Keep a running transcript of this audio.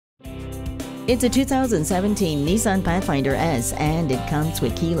It's a 2017 Nissan Pathfinder S, and it comes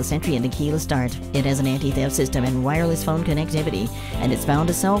with keyless entry and a keyless start. It has an anti-theft system and wireless phone connectivity, and it's found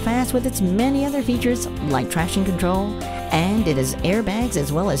to sell fast with its many other features like traction control, and it has airbags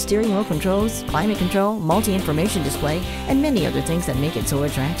as well as steering wheel controls, climate control, multi-information display, and many other things that make it so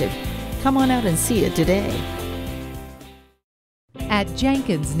attractive. Come on out and see it today. At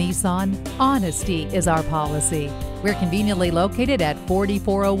Jenkins Nissan, honesty is our policy. We're conveniently located at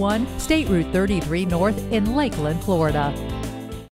 4401 State Route 33 North in Lakeland, Florida.